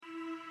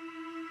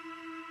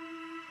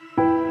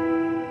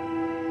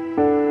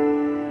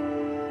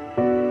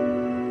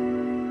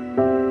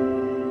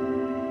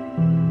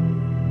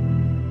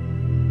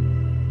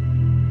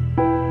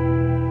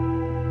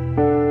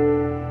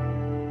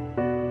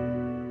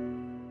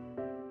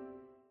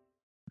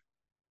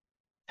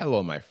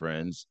Hello, my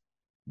friends.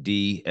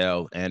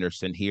 D.L.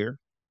 Anderson here.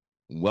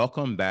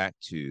 Welcome back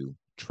to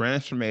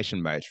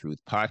Transformation by Truth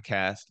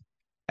podcast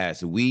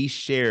as we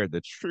share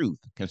the truth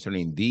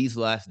concerning these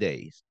last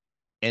days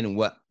and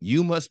what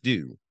you must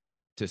do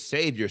to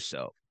save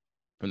yourself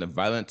from the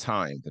violent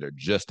times that are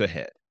just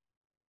ahead.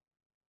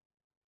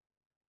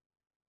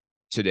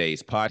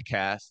 Today's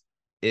podcast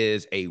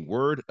is a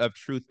word of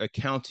truth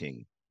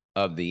accounting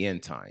of the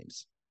end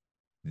times.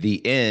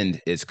 The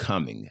end is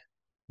coming.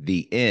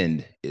 The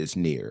end is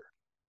near.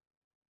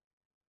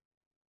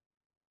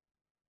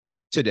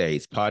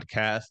 Today's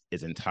podcast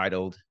is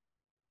entitled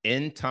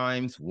End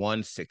Times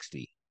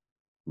 160,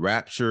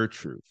 Rapture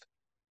Truth.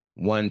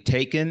 One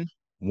taken,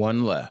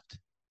 one left,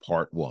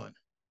 part one.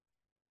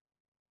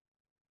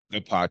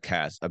 The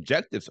podcast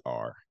objectives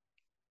are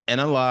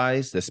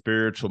analyze the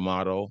spiritual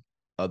model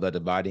of the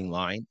dividing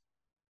line,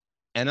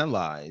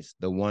 analyze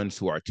the ones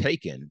who are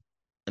taken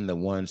and the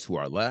ones who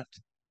are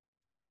left,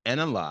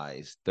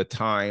 analyze the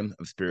time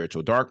of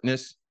spiritual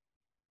darkness,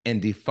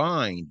 and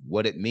define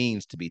what it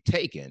means to be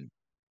taken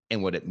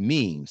and what it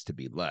means to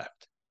be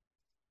left.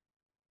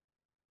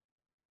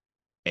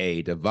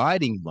 A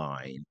dividing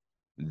line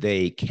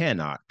they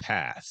cannot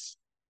pass.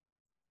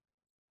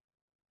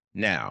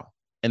 Now,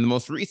 in the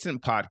most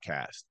recent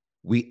podcast,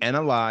 we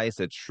analyzed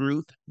the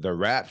truth the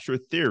rapture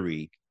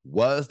theory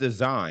was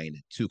designed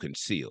to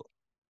conceal.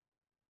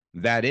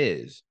 That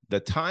is, the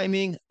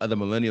timing of the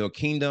millennial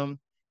kingdom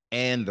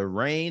and the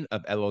reign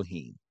of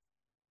Elohim,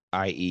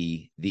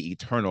 i.e., the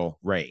eternal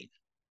reign.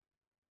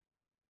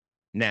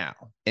 Now,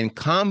 in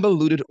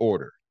convoluted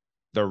order,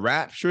 the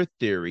rapture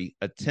theory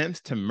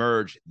attempts to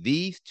merge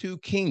these two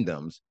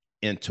kingdoms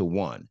into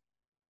one.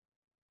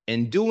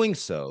 In doing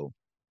so,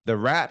 the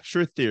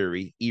rapture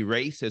theory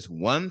erases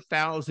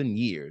 1,000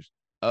 years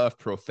of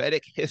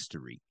prophetic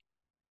history,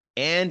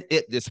 and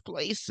it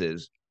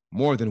displaces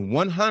more than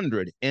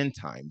 100 end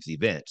times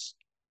events.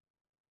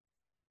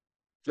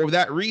 For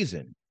that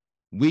reason,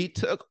 we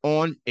took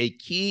on a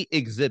key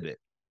exhibit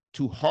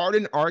to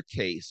harden our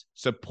case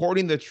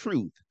supporting the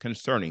truth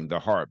concerning the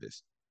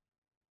harvest.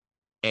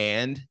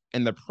 And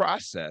in the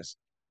process,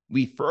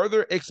 we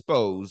further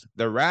expose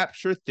the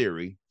rapture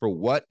theory for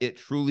what it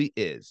truly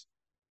is,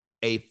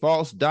 a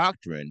false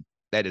doctrine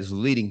that is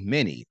leading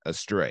many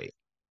astray.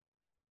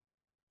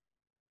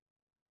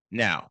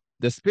 Now,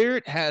 the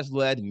Spirit has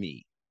led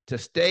me to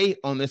stay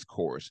on this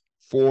course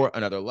for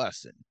another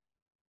lesson.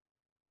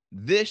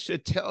 This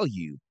should tell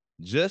you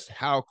just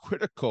how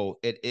critical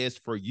it is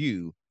for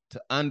you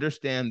to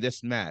understand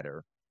this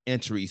matter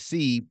and to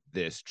receive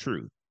this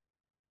truth.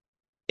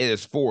 It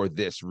is for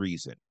this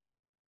reason.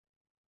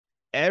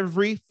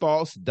 Every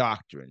false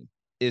doctrine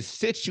is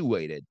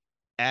situated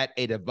at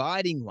a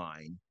dividing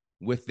line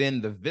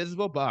within the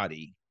visible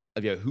body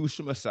of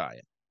Yahushua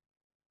Messiah,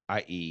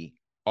 i.e.,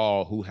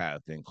 all who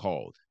have been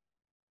called.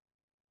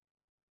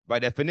 By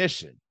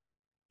definition,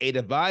 a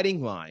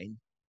dividing line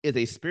is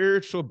a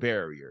spiritual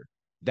barrier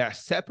that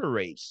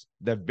separates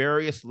the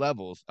various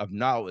levels of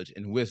knowledge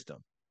and wisdom.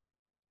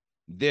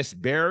 This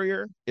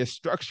barrier is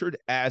structured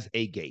as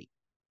a gate.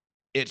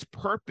 Its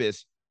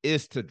purpose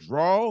is to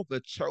draw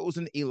the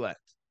chosen elect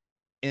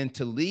and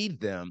to lead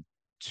them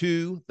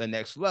to the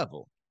next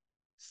level,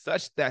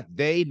 such that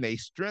they may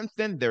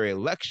strengthen their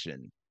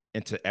election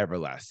into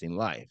everlasting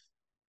life.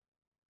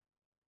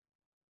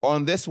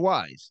 On this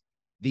wise,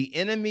 the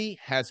enemy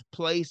has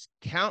placed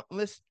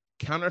countless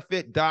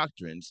counterfeit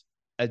doctrines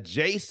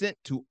adjacent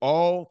to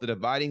all the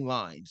dividing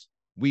lines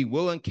we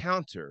will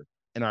encounter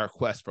in our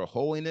quest for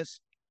holiness,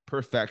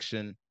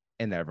 perfection,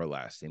 and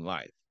everlasting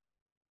life.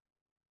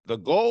 The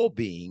goal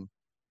being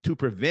to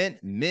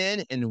prevent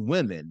men and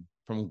women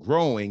from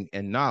growing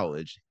in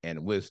knowledge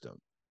and wisdom.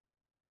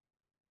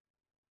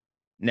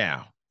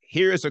 Now,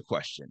 here is a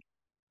question.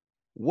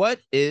 What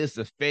is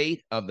the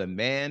fate of the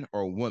man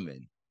or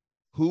woman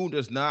who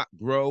does not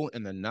grow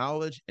in the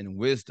knowledge and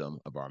wisdom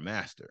of our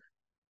master?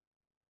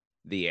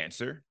 The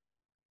answer,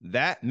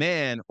 that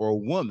man or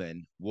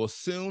woman will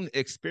soon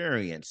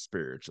experience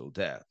spiritual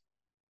death.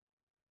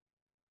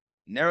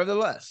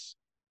 Nevertheless,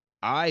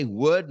 I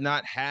would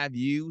not have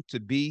you to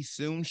be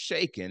soon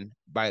shaken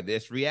by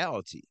this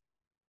reality,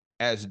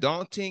 as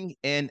daunting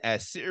and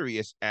as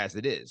serious as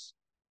it is.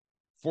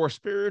 For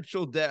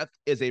spiritual death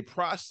is a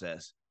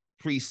process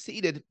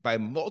preceded by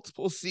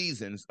multiple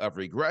seasons of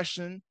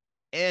regression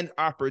and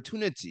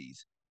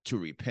opportunities to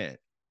repent.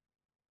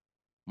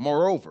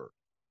 Moreover,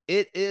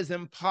 it is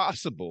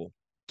impossible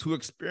to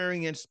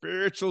experience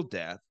spiritual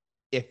death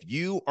if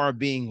you are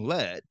being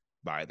led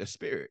by the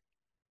Spirit.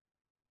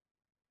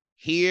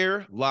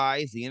 Here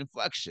lies the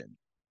inflection,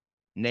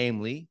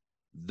 namely,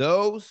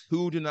 those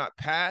who do not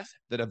pass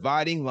the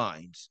dividing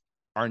lines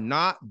are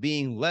not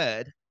being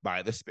led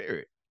by the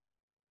Spirit.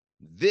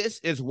 This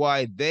is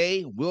why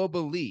they will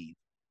believe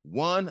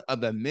one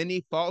of the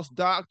many false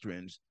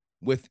doctrines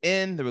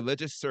within the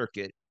religious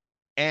circuit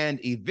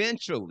and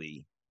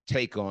eventually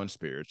take on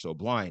spiritual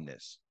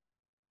blindness.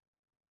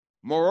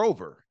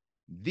 Moreover,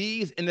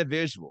 these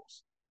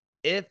individuals,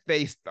 if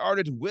they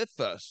started with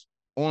us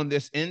on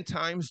this end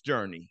times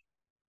journey,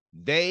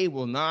 they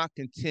will not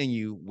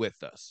continue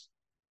with us.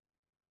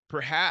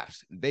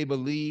 Perhaps they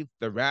believe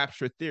the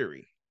rapture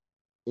theory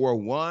or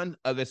one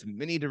of its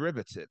many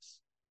derivatives.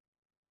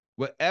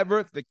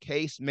 Whatever the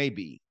case may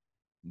be,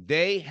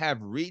 they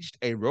have reached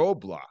a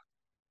roadblock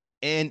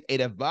and a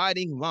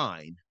dividing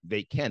line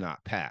they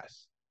cannot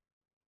pass.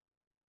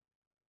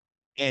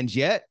 And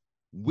yet,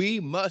 we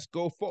must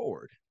go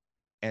forward,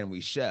 and we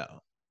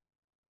shall.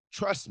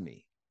 Trust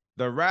me,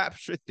 the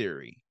rapture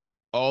theory,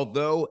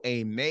 although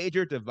a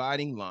major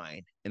dividing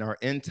line in our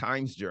end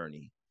times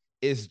journey,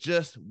 is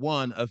just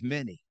one of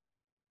many.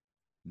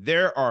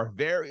 There are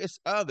various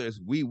others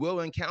we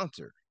will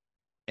encounter,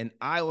 and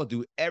I will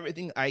do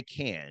everything I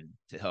can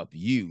to help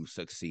you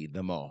succeed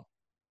them all.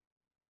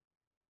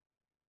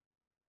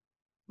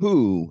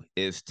 Who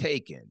is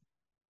taken?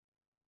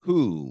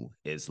 Who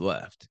is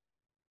left?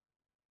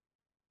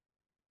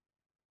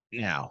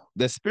 Now,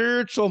 the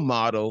spiritual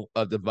model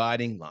of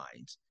dividing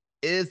lines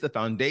is the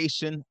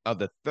foundation of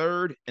the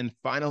third and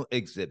final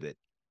exhibit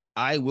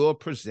I will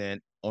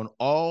present on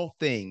all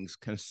things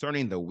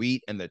concerning the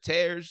wheat and the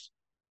tares,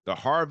 the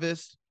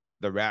harvest,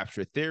 the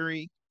rapture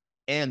theory,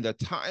 and the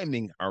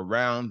timing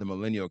around the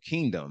millennial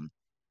kingdom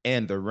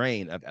and the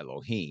reign of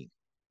Elohim.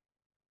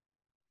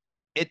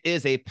 It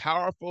is a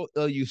powerful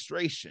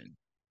illustration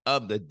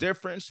of the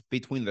difference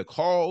between the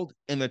called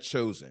and the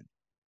chosen,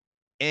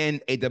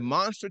 and a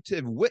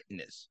demonstrative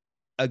witness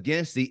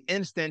against the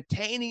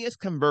instantaneous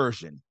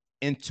conversion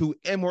into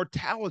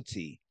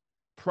immortality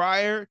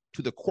prior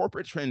to the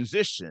corporate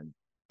transition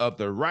of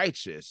the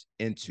righteous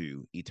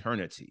into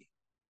eternity.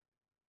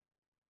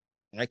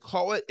 I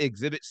call it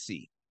Exhibit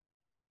C,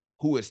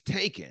 who is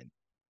taken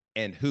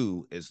and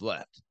who is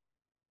left.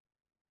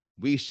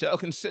 We shall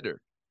consider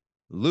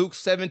Luke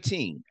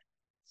 17,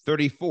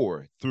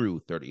 34 through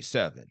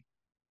 37.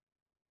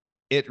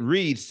 It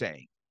reads,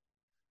 saying,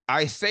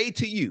 I say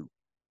to you,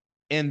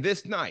 in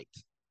this night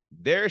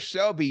there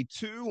shall be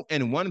two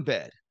in one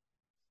bed.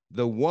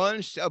 The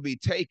one shall be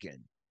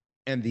taken,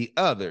 and the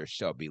other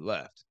shall be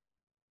left.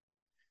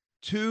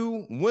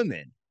 Two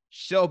women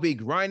shall be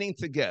grinding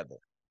together.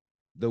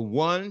 The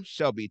one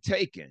shall be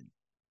taken,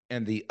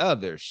 and the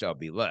other shall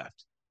be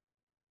left.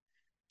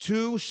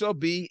 Two shall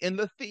be in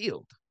the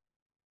field.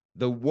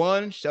 The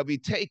one shall be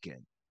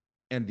taken,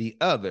 and the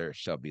other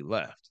shall be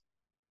left.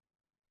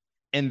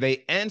 And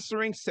they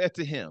answering said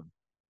to him,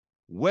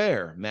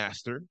 Where,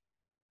 master?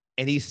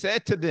 And he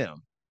said to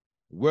them,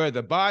 Where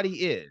the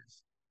body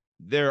is,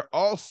 there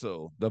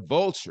also the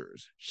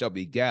vultures shall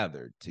be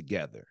gathered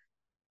together.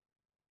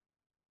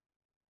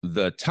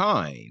 The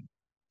time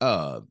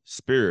of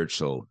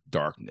spiritual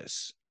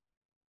darkness.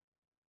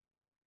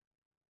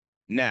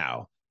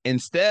 Now,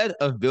 instead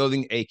of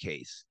building a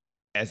case,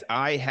 as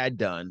I had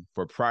done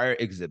for prior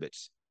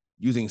exhibits,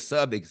 using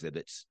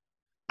sub-exhibits,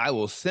 I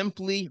will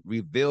simply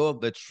reveal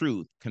the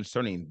truth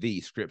concerning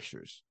these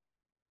scriptures.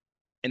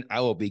 And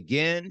I will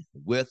begin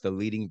with the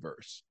leading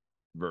verse,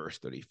 verse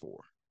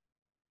 34.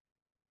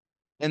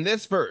 In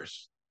this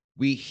verse,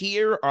 we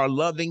hear our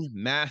loving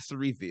master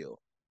reveal,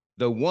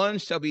 the one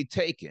shall be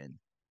taken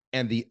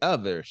and the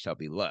other shall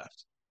be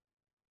left.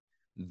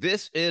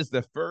 This is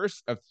the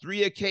first of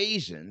three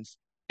occasions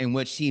in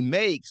which he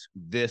makes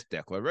this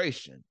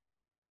declaration.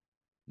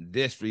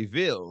 This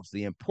reveals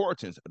the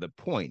importance of the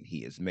point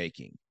he is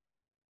making.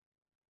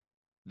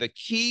 The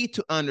key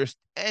to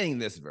understanding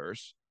this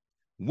verse,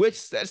 which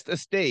sets the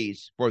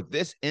stage for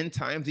this end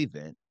times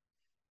event,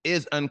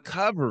 is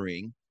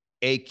uncovering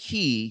a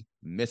key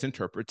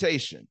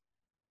misinterpretation.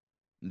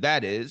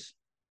 That is,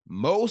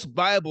 most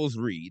Bibles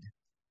read,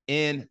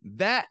 in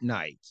that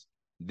night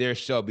there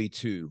shall be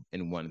two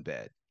in one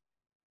bed.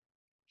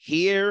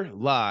 Here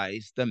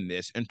lies the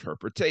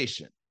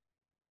misinterpretation.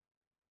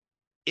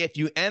 If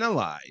you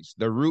analyze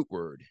the root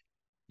word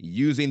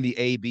using the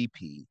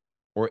ABP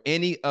or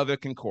any other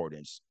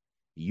concordance,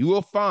 you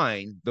will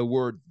find the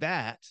word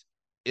that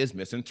is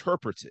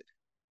misinterpreted.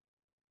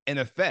 In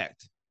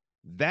effect,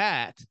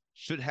 that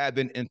should have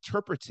been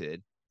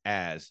interpreted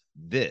as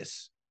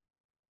this.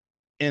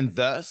 And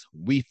thus,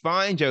 we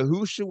find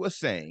Yahushua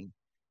saying,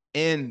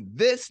 in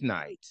this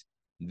night,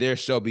 there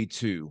shall be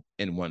two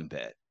in one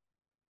bed.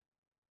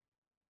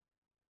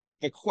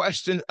 The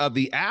question of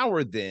the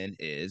hour then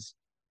is,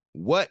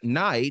 what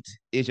night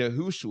is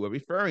Yahushua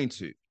referring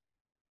to?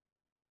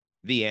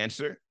 The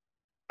answer,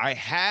 I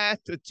had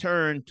to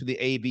turn to the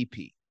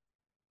ABP,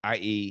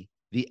 i.e.,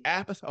 the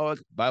Apostolic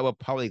Bible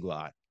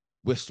Polyglot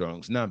with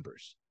Strong's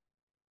numbers.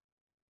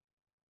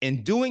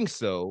 In doing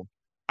so,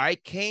 I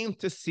came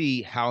to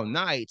see how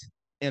night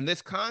in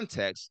this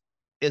context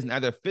is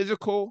neither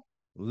physical,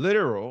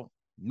 literal,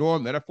 nor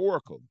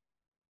metaphorical.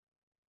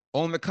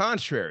 On the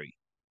contrary,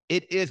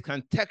 it is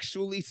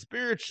contextually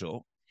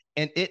spiritual,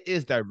 and it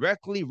is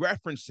directly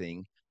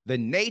referencing the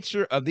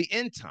nature of the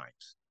end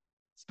times,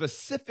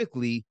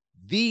 specifically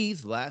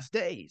these last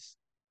days.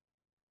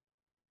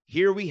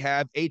 Here we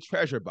have a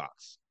treasure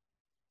box.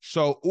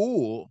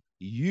 Shaul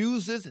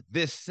uses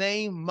this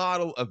same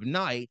model of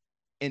night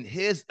in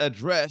his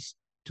address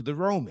to the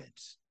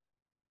Romans.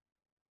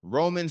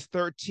 Romans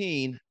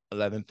 13,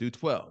 11 through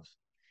 12.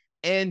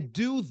 And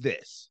do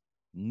this,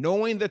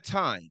 knowing the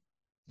time,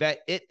 that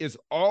it is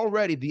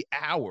already the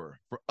hour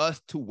for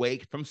us to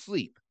wake from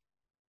sleep.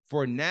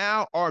 For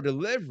now our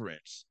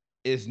deliverance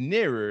is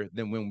nearer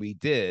than when we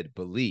did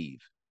believe.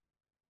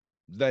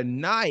 The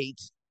night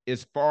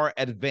is far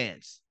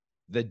advanced,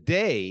 the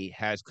day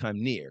has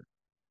come near.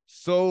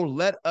 So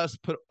let us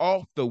put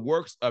off the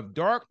works of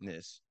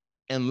darkness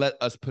and let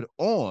us put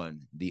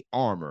on the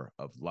armor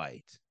of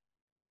light.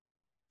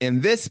 In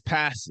this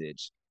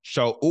passage,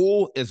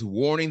 Shaul is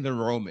warning the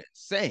Romans,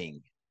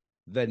 saying,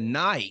 the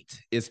night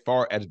is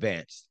far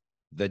advanced,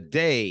 the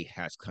day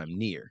has come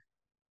near.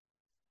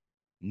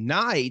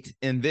 Night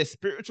in this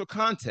spiritual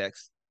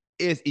context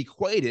is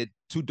equated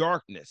to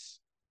darkness.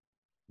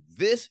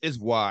 This is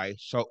why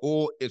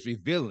Shaul is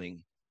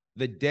revealing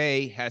the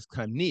day has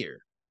come near,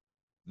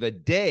 the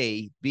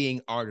day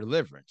being our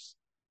deliverance,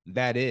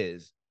 that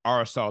is,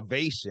 our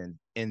salvation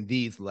in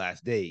these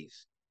last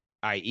days,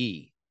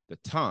 i.e., the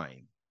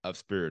time of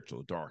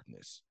spiritual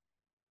darkness.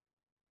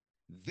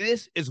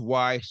 This is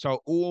why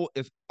Shaul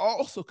is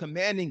also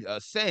commanding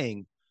us,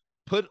 saying,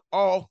 put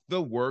off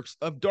the works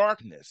of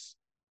darkness.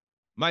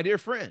 My dear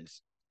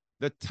friends,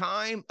 the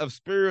time of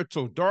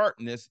spiritual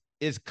darkness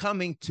is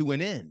coming to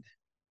an end.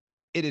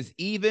 It is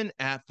even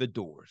at the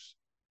doors.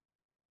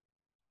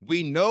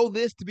 We know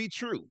this to be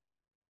true,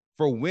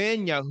 for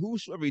when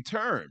Yahushua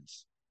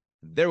returns,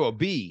 there will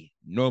be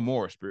no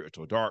more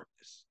spiritual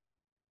darkness.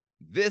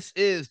 This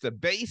is the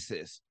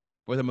basis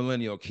for the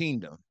millennial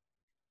kingdom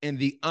and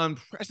the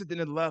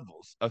unprecedented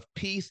levels of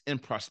peace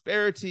and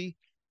prosperity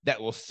that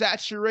will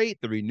saturate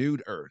the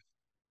renewed earth.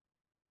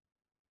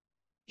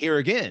 Here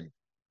again,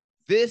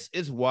 this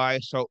is why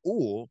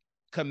Shaul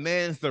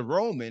commands the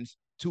Romans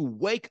to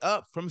wake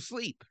up from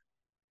sleep.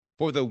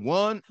 For the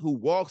one who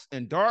walks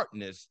in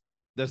darkness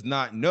does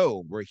not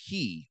know where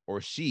he or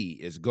she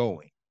is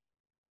going.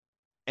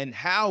 And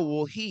how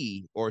will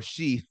he or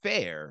she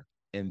fare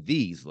in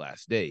these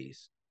last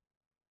days?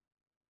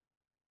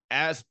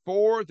 As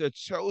for the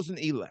chosen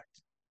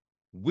elect,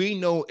 we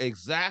know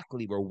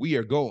exactly where we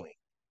are going,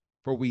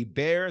 for we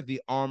bear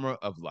the armor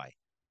of light.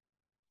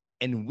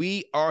 And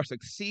we are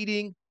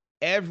succeeding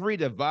every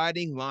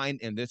dividing line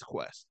in this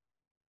quest,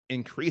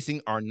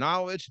 increasing our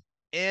knowledge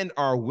and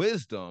our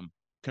wisdom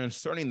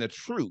concerning the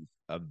truth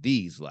of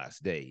these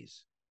last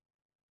days.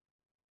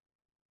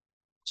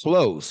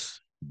 Close,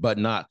 but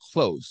not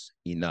close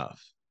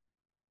enough.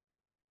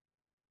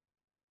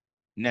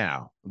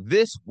 Now,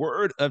 this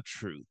word of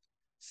truth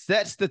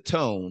sets the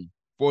tone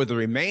for the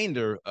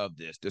remainder of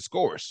this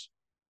discourse,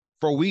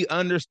 for we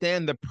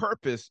understand the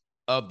purpose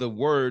of the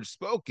word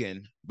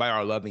spoken by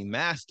our loving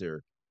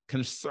master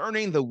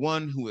concerning the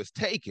one who is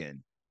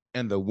taken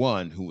and the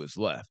one who is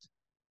left.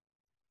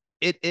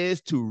 It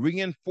is to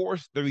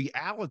reinforce the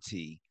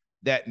reality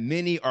that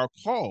many are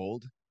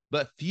called,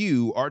 but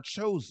few are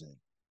chosen.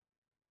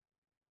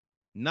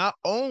 Not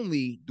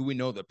only do we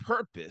know the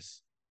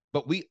purpose,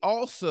 but we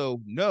also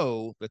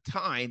know the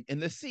time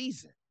and the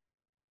season.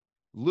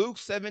 Luke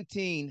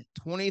 17,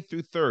 20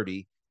 through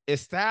 30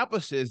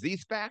 establishes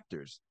these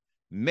factors,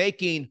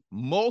 making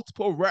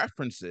multiple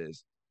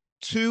references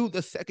to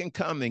the second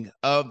coming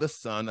of the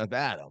Son of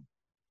Adam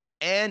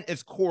and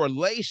its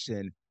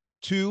correlation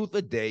to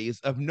the days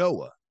of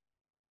Noah,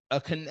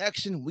 a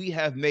connection we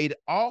have made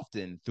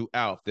often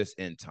throughout this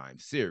end time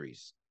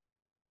series.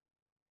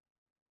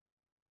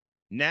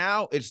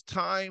 Now it's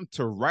time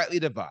to rightly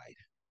divide.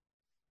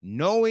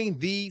 Knowing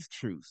these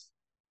truths,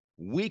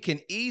 we can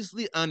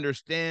easily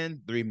understand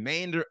the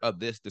remainder of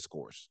this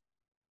discourse.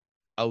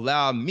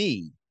 Allow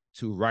me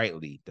to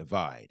rightly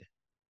divide.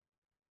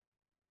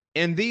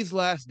 In these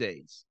last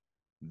days,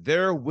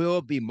 there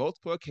will be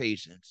multiple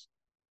occasions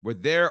where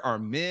there are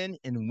men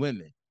and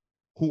women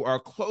who are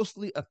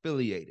closely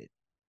affiliated,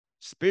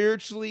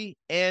 spiritually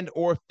and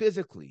or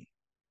physically,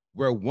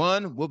 where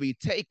one will be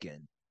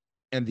taken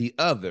and the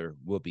other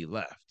will be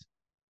left.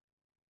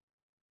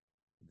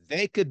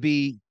 They could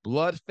be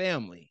blood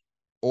family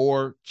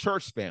or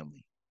church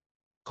family,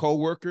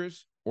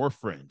 co-workers or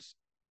friends.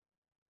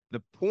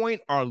 The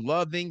point our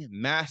loving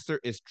master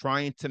is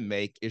trying to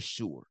make is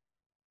sure.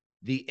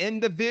 The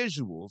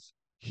individuals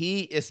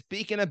he is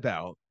speaking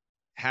about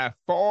have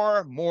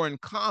far more in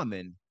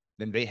common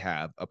than they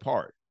have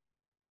apart.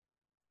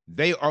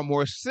 They are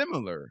more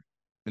similar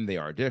than they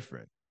are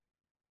different.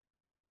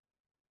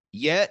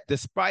 Yet,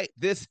 despite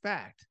this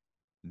fact,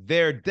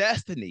 their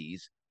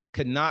destinies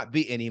could not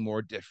be any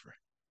more different.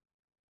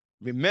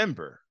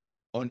 Remember,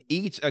 on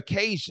each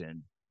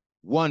occasion,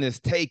 one is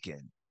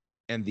taken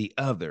and the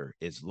other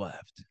is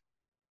left.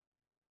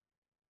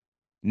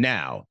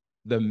 Now,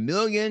 the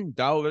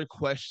 $1,000,000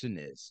 question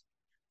is,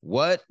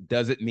 what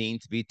does it mean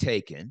to be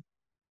taken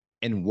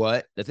and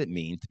what does it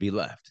mean to be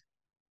left?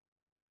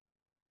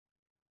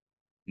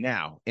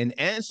 Now, in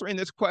answering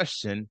this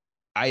question,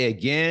 I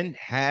again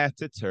had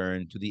to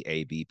turn to the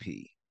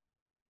ABP.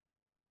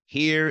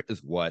 Here is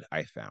what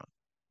I found.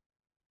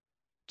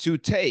 To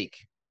take,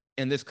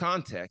 in this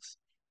context,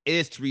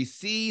 is to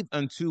receive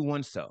unto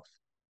oneself,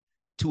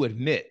 to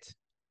admit,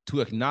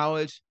 to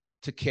acknowledge,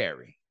 to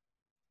carry.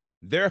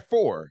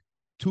 Therefore,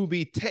 to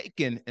be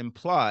taken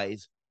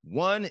implies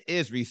one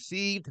is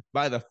received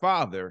by the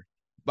Father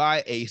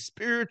by a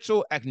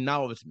spiritual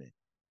acknowledgement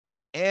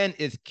and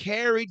is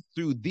carried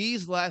through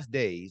these last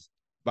days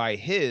by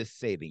his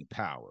saving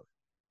power.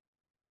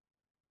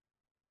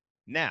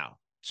 Now,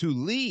 to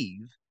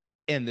leave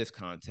in this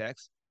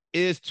context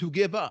is to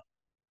give up,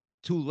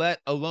 to let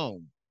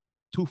alone,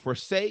 to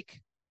forsake,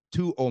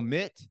 to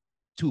omit,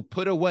 to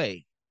put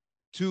away,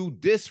 to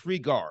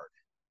disregard,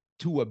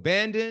 to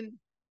abandon,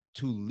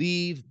 to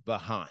leave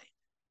behind.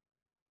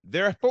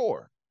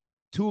 Therefore,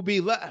 to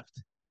be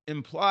left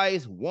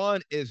implies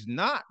one is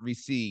not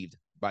received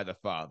by the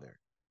Father,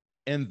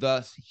 and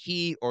thus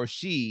he or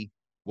she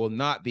will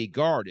not be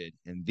guarded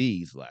in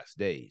these last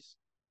days.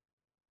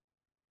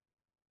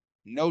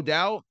 No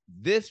doubt,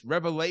 this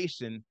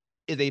revelation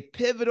is a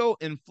pivotal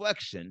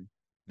inflection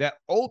that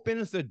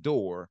opens the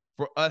door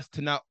for us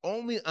to not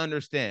only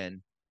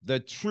understand the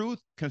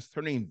truth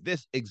concerning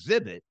this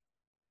exhibit,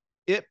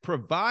 it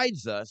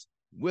provides us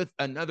with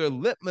another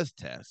litmus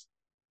test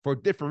for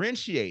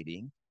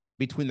differentiating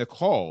between the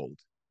called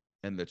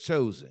and the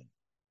chosen.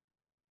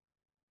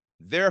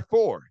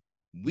 Therefore,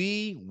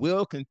 we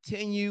will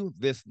continue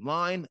this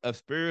line of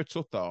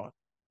spiritual thought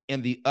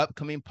in the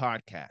upcoming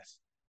podcast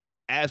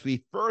as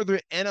we further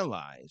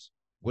analyze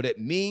what it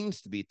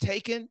means to be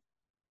taken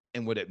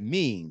and what it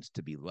means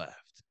to be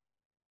left.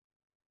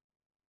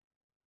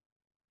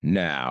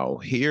 Now,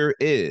 here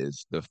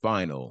is the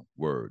final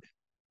word.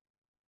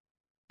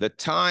 The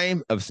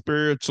time of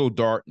spiritual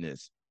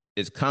darkness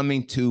is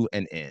coming to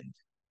an end,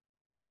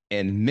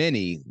 and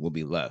many will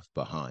be left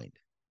behind.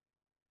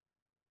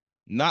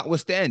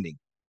 Notwithstanding,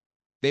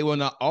 they will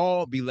not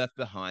all be left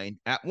behind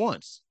at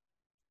once.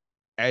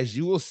 As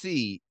you will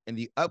see in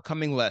the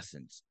upcoming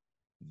lessons,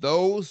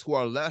 those who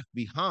are left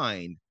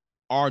behind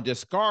are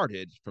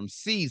discarded from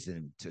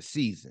season to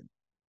season.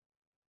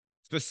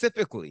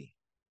 Specifically,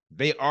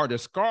 they are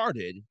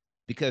discarded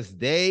because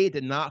they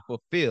did not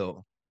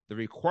fulfill the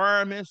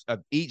requirements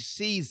of each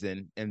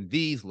season in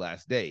these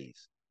last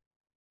days.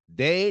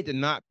 They did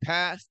not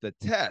pass the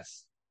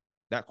tests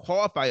that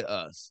qualify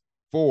us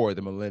for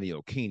the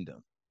millennial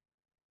kingdom.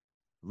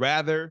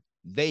 Rather,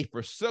 they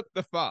forsook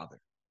the Father.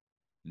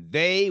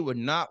 They would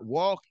not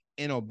walk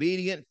in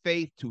obedient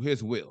faith to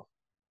his will.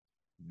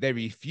 They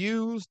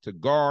refused to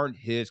guard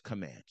his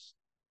commands.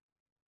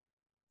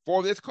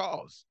 For this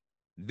cause,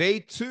 they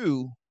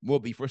too will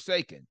be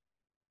forsaken.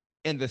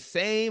 In the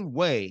same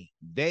way,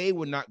 they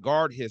will not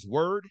guard his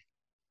word.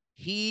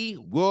 He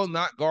will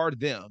not guard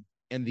them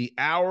in the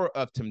hour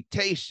of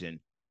temptation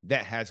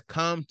that has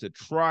come to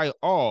try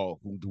all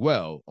who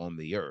dwell on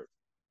the earth.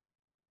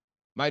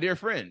 My dear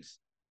friends,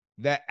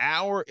 that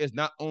hour is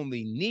not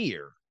only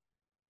near,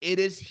 it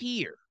is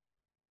here.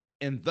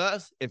 And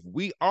thus, if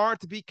we are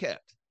to be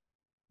kept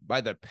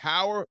by the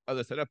power of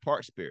the set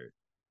apart spirit,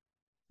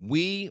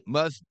 we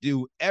must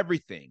do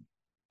everything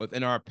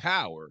within our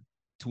power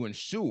to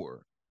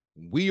ensure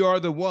we are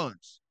the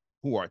ones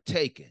who are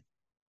taken,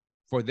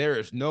 for there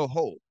is no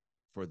hope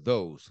for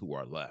those who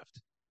are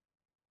left.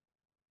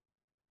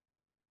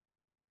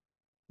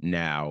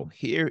 Now,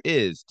 here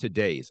is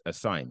today's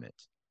assignment.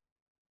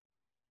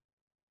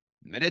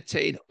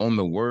 Meditate on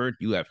the word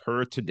you have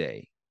heard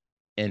today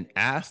and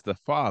ask the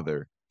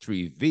Father to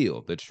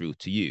reveal the truth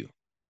to you.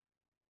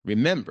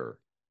 Remember,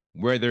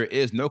 where there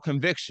is no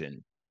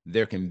conviction,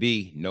 there can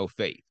be no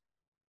faith.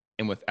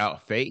 And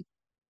without faith,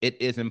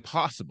 it is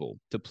impossible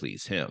to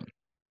please him.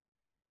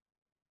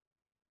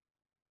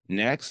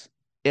 Next,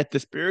 if the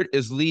Spirit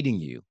is leading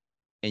you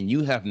and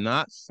you have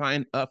not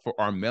signed up for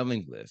our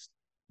mailing list,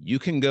 you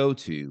can go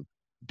to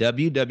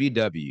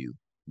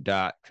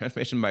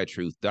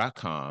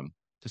www.transformationbytruth.com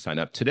to sign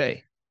up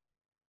today.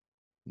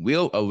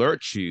 We'll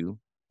alert you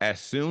as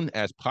soon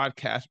as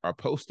podcasts are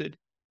posted,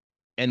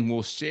 and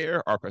we'll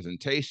share our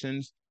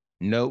presentations,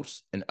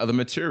 notes, and other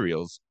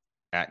materials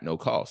at no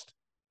cost.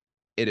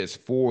 It is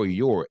for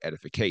your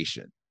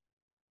edification.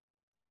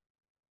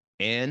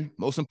 And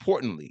most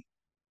importantly,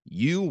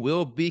 you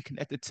will be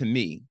connected to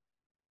me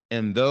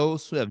and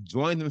those who have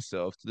joined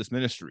themselves to this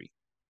ministry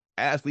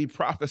as we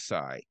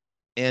prophesy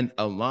and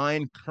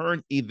align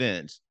current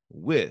events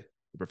with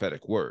the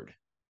prophetic word.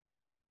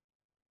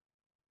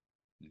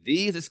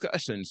 These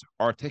discussions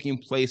are taking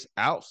place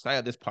outside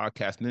of this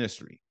podcast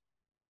ministry.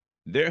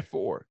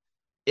 Therefore,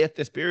 if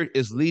the Spirit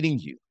is leading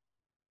you,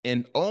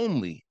 and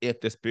only if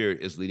the Spirit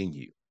is leading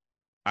you,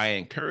 I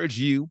encourage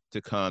you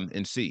to come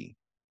and see.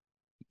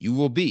 You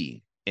will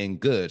be in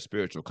good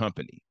spiritual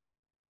company.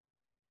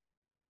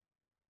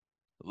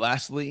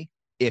 Lastly,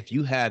 if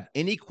you have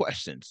any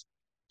questions,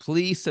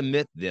 please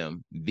submit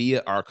them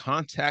via our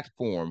contact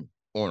form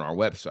on our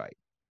website.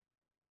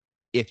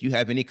 If you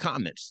have any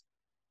comments,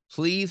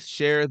 please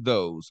share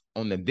those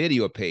on the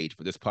video page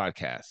for this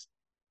podcast,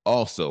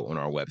 also on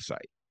our website.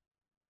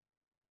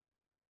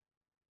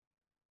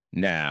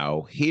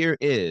 Now, here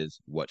is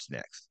what's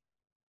next.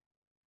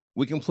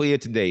 We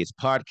completed today's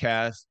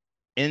podcast,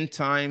 End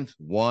Times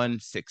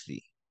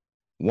 160,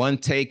 One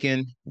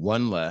Taken,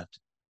 One Left,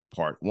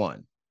 Part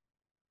 1.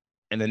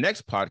 And the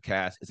next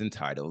podcast is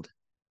entitled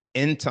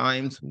End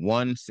Times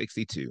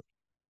 162,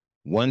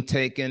 One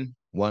Taken,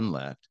 One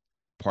Left,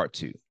 Part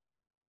 2.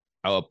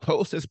 I will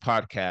post this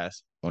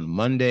podcast on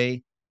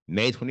Monday,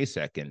 May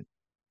 22nd,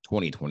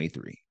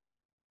 2023.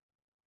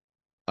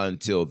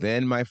 Until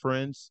then, my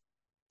friends,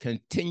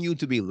 continue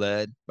to be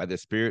led by the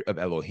Spirit of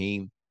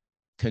Elohim.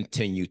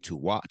 Continue to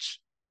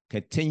watch,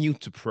 continue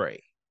to pray,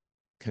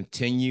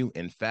 continue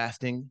in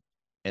fasting,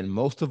 and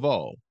most of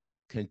all,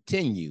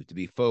 continue to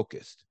be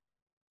focused,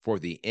 for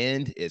the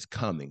end is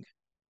coming.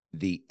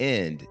 The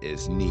end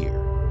is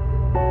near.